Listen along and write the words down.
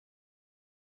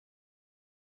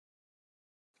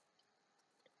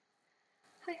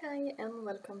Hi and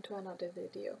welcome to another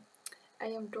video. I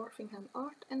am Dorfingham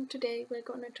Art and today we're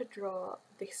going to draw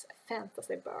this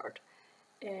fantasy bird,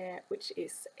 which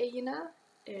is Eina.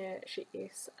 She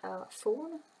is a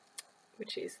fawn,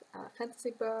 which is a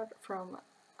fantasy bird from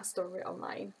a story of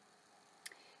mine.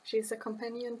 She is a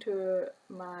companion to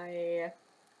my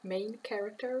main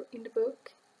character in the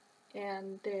book,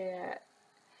 and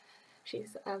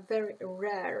she's a very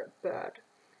rare bird.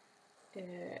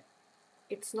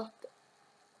 It's not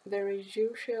very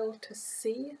usual to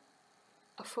see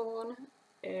a fawn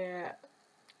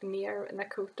near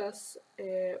Nakotas,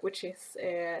 which is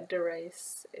the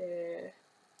race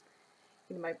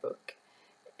in my book.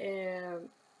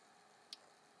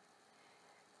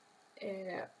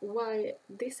 Why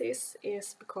this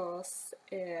is because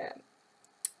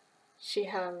she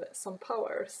have some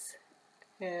powers,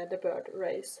 the bird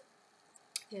race.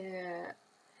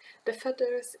 The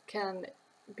feathers can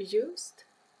be used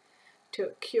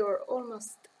to cure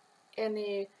almost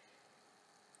any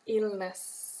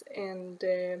illness and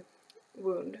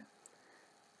wound,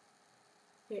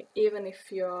 even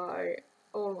if you are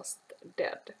almost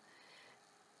dead.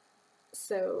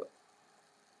 So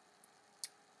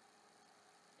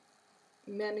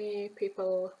many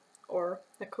people, or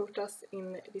Nakotas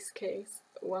in this case,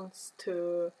 wants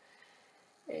to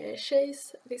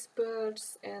chase these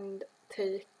birds and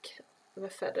take the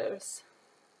feathers.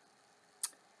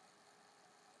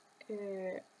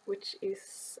 Which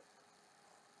is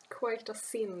quite a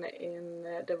sin in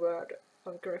the world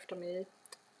of Gryftami,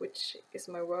 which is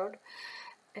my word.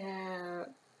 Yeah,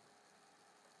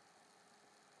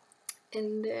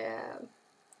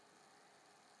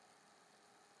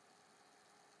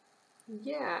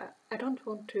 I don't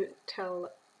want to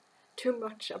tell too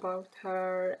much about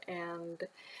her and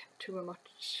too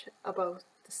much about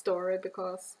the story,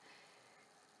 because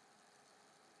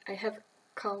I have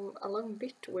come a long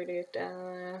bit with it,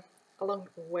 a long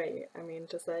way, I mean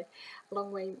to say, a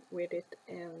long way with it,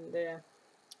 and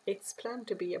it's planned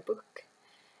to be a book,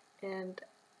 and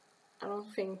I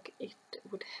don't think it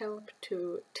would help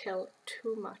to tell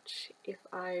too much if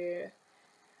I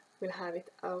will have it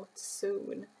out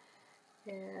soon.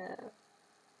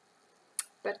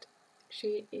 But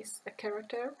she is a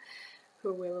character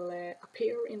who will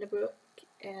appear in the book,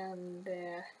 and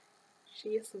she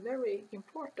is very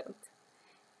important.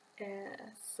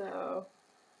 So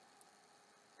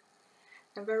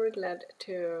I'm very glad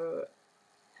to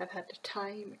have had the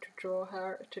time to draw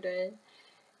her today.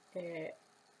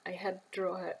 I had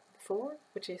drawn her before,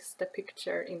 which is the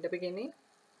picture in the beginning,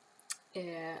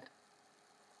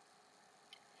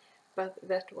 but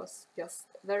that was just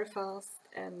very fast,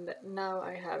 and now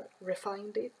I have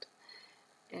refined it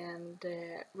and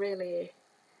really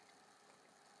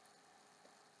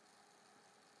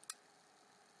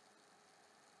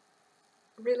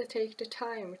take the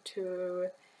time to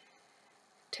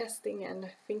testing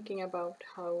and thinking about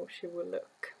how she will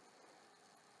look.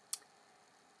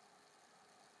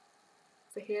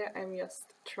 So here I'm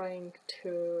just trying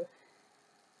to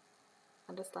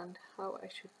understand how I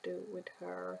should do with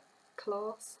her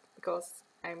claws, because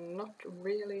I'm not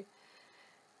really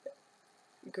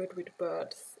good with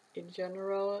birds in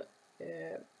general.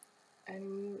 I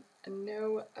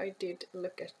know I did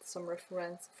look at some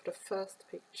reference for the first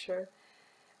picture,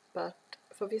 but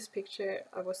for this picture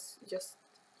I was just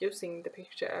using the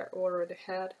picture I already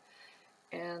had,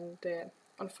 and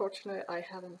unfortunately I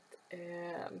haven't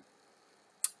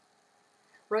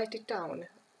write it down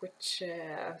which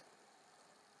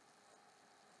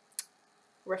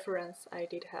reference I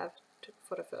did have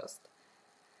for the first.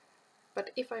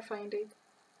 But if I find it,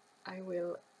 I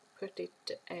will put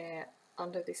it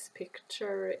under this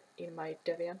picture in my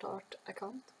DeviantArt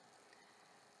account.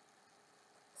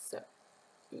 So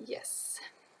yes,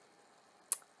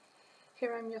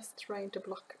 here I'm just trying to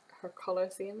block her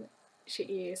colors in. She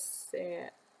is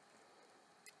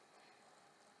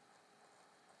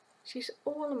she's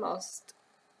almost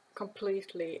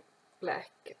completely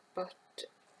black, but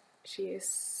she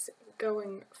is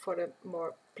going for the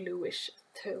more bluish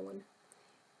tone.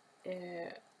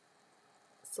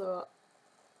 So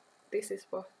this is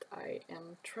what I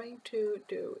am trying to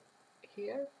do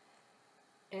here,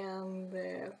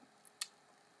 and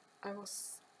I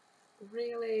was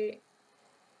really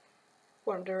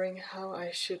wondering how I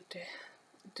should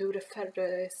do the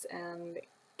feathers and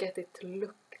get it to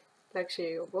look like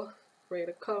she was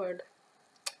really covered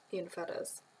in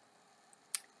feathers.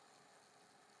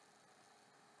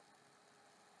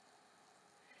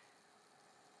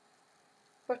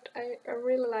 But I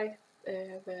really like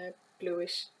the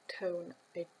bluish tone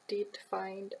I did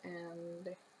find, and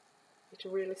it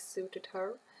really suited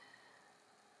her.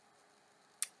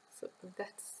 so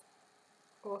that's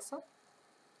awesome.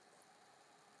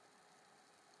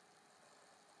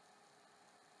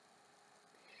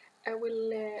 I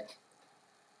will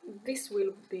this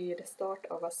will be the start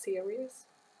of a series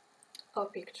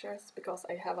of pictures, because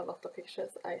I have a lot of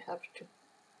pictures I have to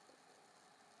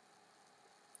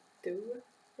do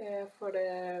for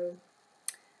the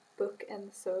book,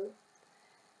 and so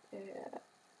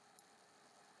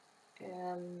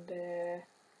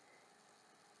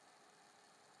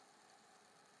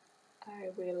I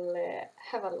will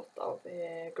have a lot of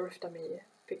Gryftami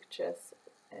pictures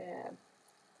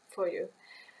for you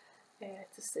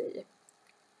to see.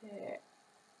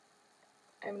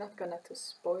 I'm not gonna to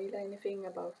spoil anything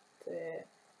about the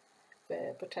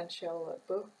potential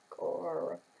book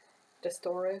or the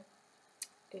story.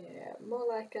 More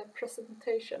like a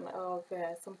presentation of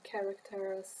some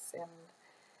characters and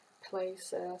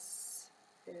places,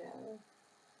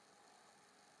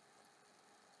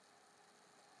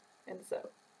 and so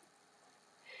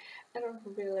I don't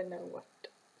really know what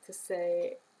to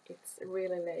say. It's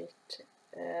really late.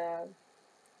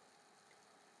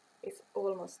 It's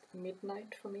almost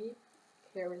midnight for me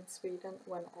here in Sweden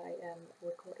when I am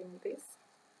recording this.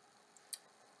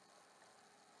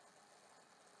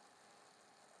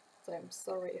 So I'm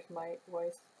sorry if my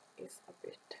voice is a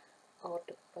bit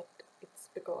odd, but it's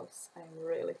because I'm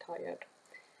really tired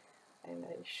and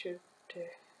I should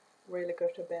really go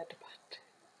to bed, but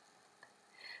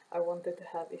I wanted to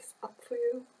have this up for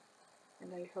you,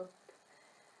 and I hope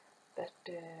that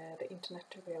the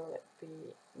internet will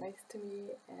be nice to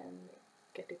me and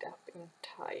get it up in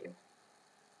time.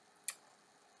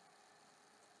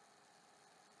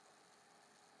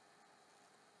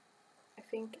 I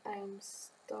think I'm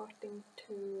starting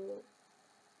to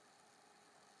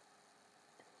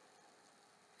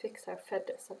fix her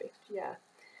feathers a bit, yeah.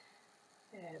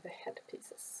 The head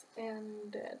pieces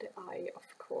and the eye,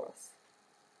 of course.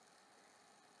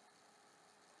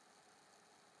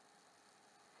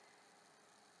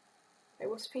 I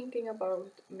was thinking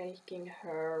about making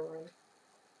her,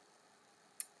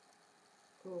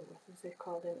 what is it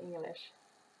called in English?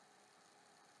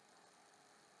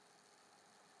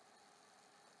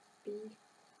 Beak.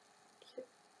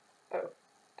 Oh,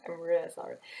 I'm really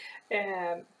sorry.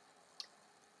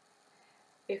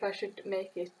 If I should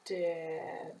make it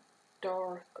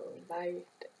dark or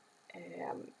light.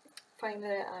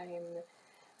 Finally, I'm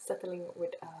settling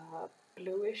with a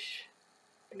blue-grayish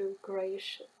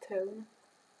tone.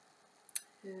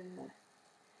 And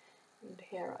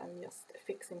here I'm just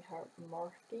fixing her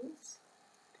markings,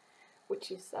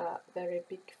 which is a very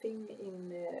big thing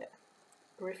in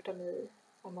Gryftami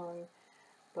among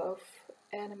both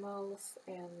animals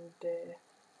and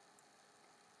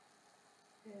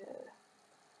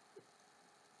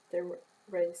the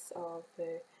race of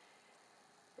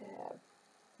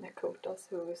Nakotas,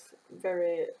 who is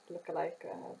very look-alike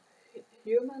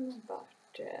human, but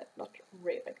not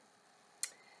really.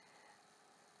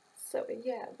 So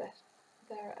yeah,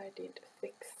 there I did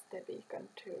fix the beacon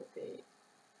to be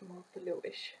more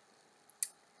bluish.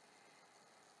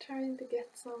 Trying to get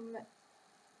some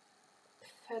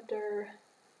feather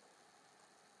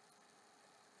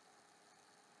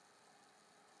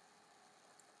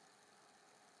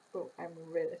Oh, I'm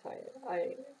really tired.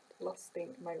 I lost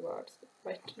my words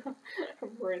right now.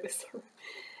 I'm really sorry.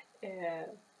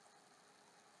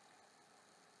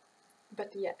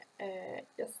 But yeah,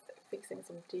 just fixing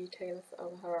some details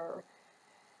of her,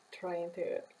 trying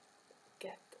to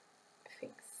get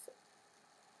things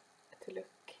to look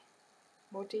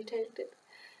more detailed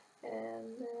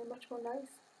and much more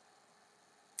nice.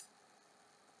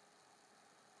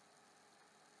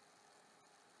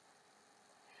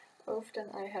 Often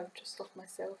I have to stop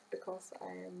myself because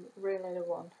I am really the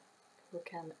one who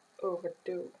can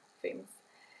overdo things.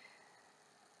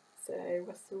 So I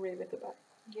was really the back.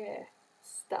 Yeah,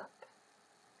 stop.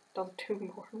 Don't do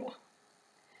more now.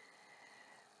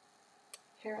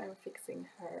 Here I'm fixing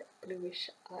her bluish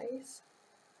eyes.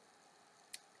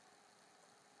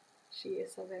 She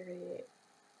is a very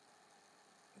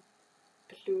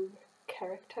blue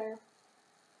character,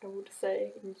 I would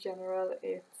say. In general,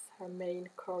 it's her main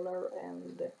color,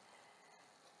 and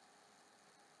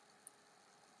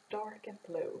dark and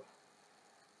blue.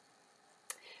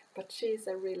 But she's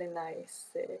a really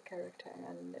nice character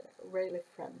and really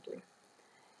friendly,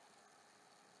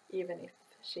 even if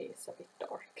she is a bit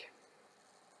dark.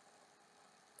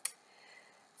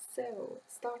 So,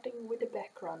 starting with the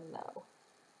background now.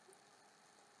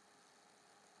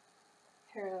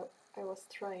 Here I was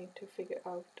trying to figure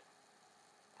out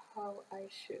how I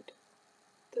should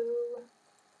do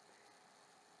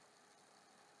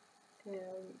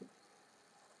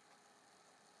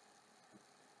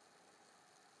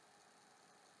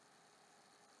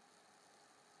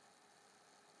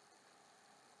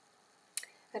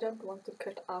I don't want to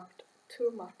cut out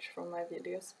too much from my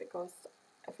videos because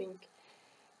I think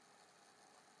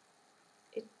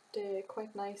it's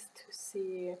quite nice to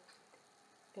see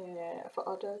for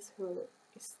others who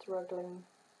is struggling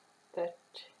that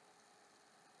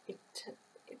it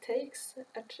takes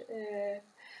a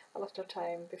lot of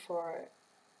time before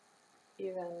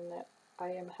even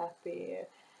I am happy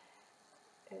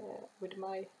with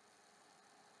my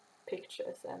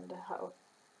pictures and how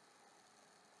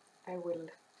I will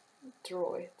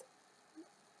draw it.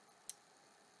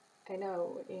 I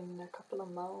know in a couple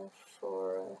of months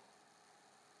or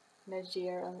in a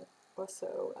year or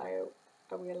so I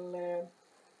will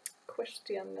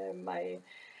question my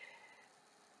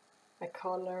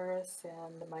colors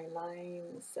and my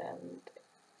lines and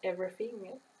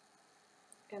everything,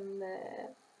 and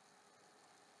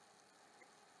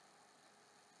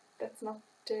that's not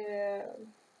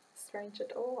strange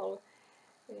at all.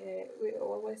 We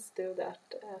always do that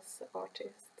as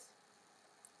artists.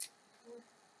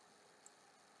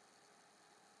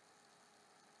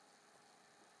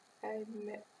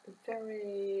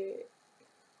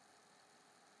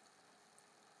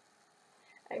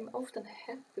 I'm often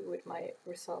happy with my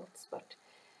results, but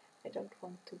I don't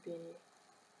want to be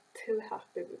too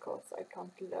happy because I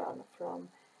can't learn from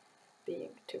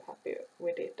being too happy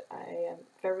with it. I am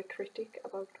very critic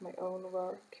about my own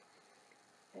work.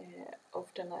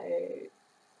 Often I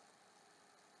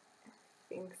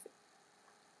think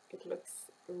it looks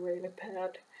really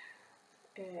bad.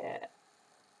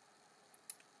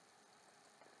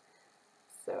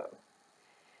 So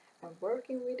I'm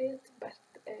working with it, but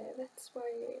that's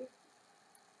why,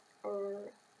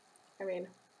 or I mean,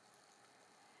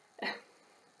 I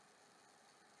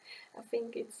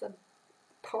think it's a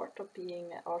part of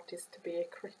being an artist to be a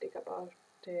critic about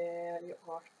your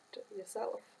art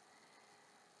yourself.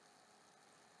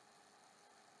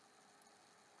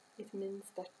 It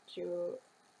means that you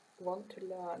want to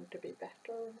learn to be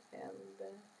better, and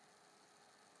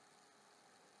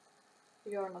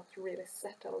you are not really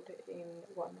settled in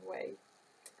one way.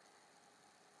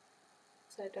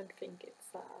 So I don't think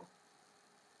it's a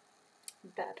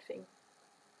bad thing.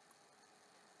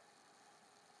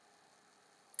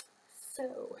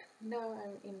 So now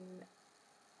I'm in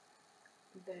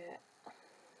the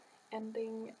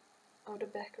ending of the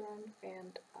background,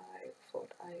 and I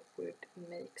thought I would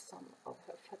make some of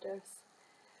her feathers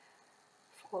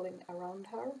falling around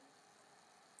her,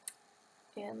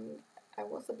 and I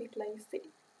was a bit lazy,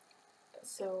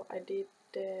 so I did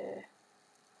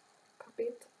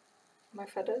copied my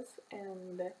feathers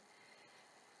and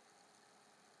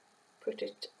put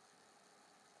it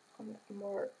on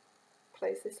more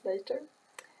places later,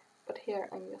 but here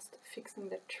I'm just fixing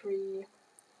the tree,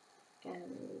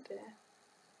 and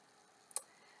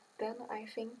then I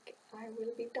think I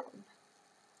will be done.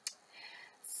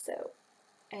 So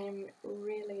I'm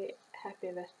really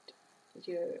happy that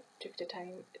you took the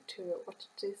time to watch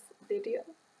this video,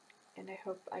 and I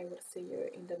hope I will see you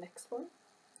in the next one.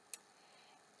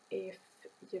 If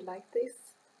you like this,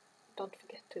 don't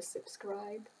forget to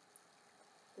subscribe,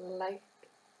 like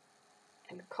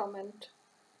and comment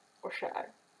or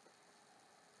share.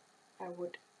 I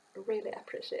would really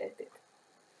appreciate it.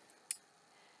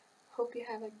 Hope you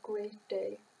have a great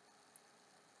day.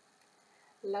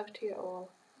 Love to you all.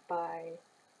 Bye.